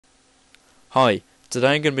Hi,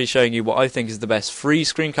 today I'm going to be showing you what I think is the best free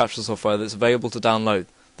screen capture software that's available to download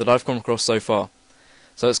that I've come across so far.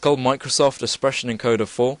 So it's called Microsoft Expression Encoder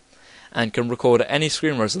 4 and can record at any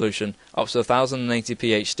screen resolution up to 1080p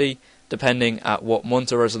HD depending at what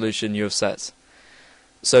monitor resolution you have set.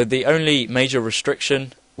 So the only major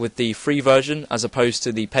restriction with the free version as opposed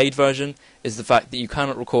to the paid version is the fact that you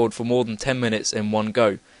cannot record for more than 10 minutes in one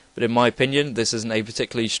go, but in my opinion this isn't a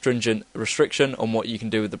particularly stringent restriction on what you can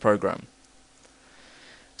do with the program.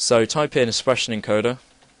 So type in Expression Encoder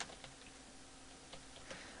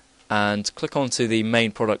and click onto the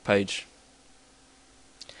main product page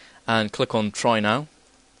and click on Try Now,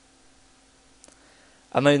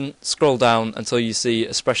 and then scroll down until you see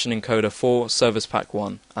Expression Encoder 4 Service Pack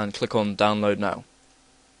 1 and click on Download Now.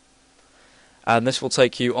 And this will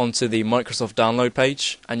take you onto the Microsoft download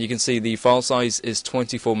page, and you can see the file size is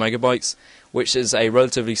 24 megabytes, which is a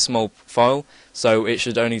relatively small file, so it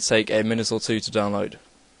should only take a minute or two to download.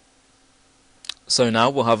 So now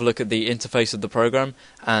we'll have a look at the interface of the program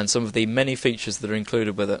and some of the many features that are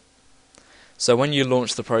included with it. So when you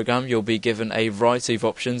launch the program, you'll be given a variety of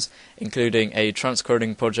options, including a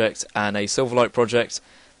transcoding project and a Silverlight project.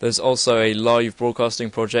 There's also a live broadcasting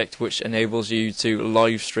project which enables you to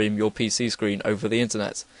live stream your PC screen over the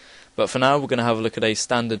internet. But for now we're going to have a look at a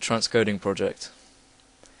standard transcoding project.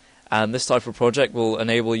 And this type of project will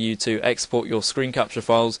enable you to export your screen capture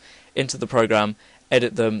files into the program,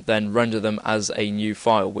 edit them, then render them as a new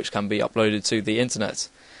file which can be uploaded to the internet.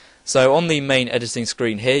 So on the main editing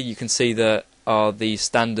screen here you can see there are the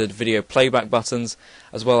standard video playback buttons,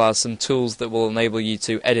 as well as some tools that will enable you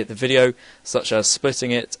to edit the video, such as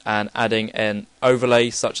splitting it and adding an overlay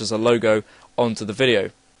such as a logo onto the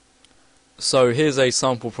video. So here's a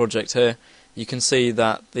sample project here. You can see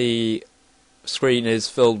that the screen is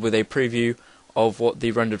filled with a preview of what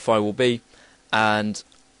the rendered file will be, and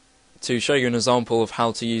to show you an example of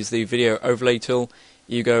how to use the video overlay tool,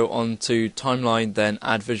 you go on to Timeline, then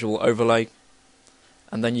Add Visual Overlay,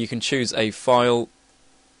 and then you can choose a file.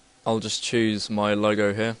 I'll just choose my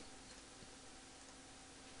logo here,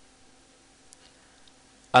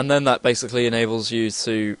 and then that basically enables you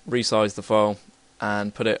to resize the file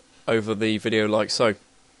and put it over the video like so.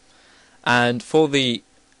 And for the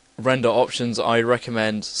render options, I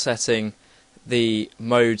recommend setting the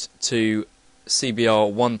mode to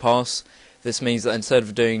CBR 1 pass. This means that instead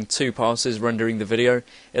of doing 2 passes rendering the video,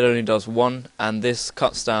 it only does 1, and this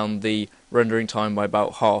cuts down the rendering time by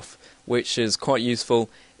about half, which is quite useful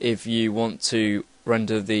if you want to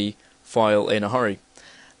render the file in a hurry.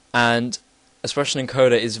 And Expression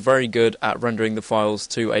Encoder is very good at rendering the files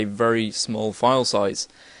to a very small file size.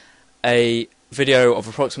 A video of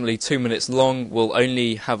approximately 2 minutes long will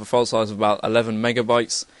only have a file size of about 11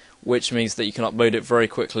 megabytes, which means that you can upload it very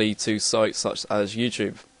quickly to sites such as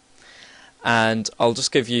YouTube. And I'll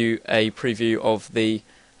just give you a preview of the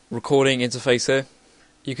recording interface here.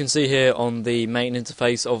 You can see here on the main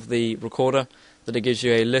interface of the recorder that it gives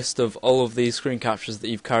you a list of all of the screen captures that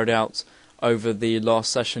you've carried out over the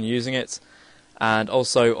last session using it. And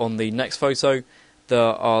also on the next photo there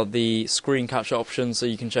are the screen capture options, so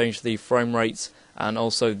you can change the frame rate and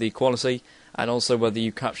also the quality, and also whether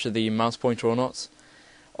you capture the mouse pointer or not.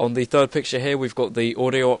 On the third picture here we've got the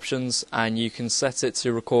audio options, and you can set it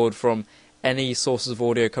to record from any sources of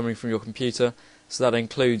audio coming from your computer, so that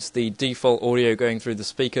includes the default audio going through the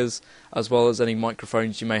speakers as well as any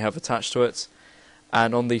microphones you may have attached to it.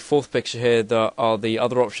 And on the fourth picture here there are the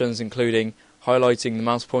other options, including highlighting the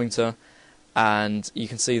mouse pointer, and you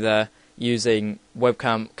can see there using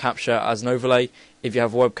webcam capture as an overlay. If you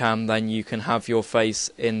have a webcam, then you can have your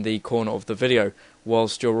face in the corner of the video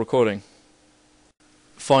whilst you're recording.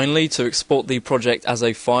 Finally, to export the project as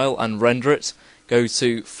a file and render it, go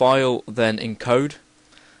to File, then Encode,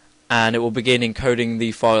 and it will begin encoding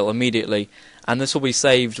the file immediately. And this will be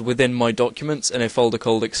saved within my documents in a folder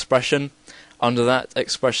called Expression, under that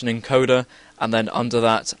Expression Encoder, and then under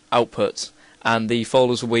that Output. And the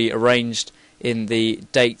folders will be arranged in the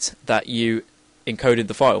date that you encoded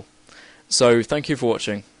the file. So thank you for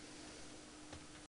watching.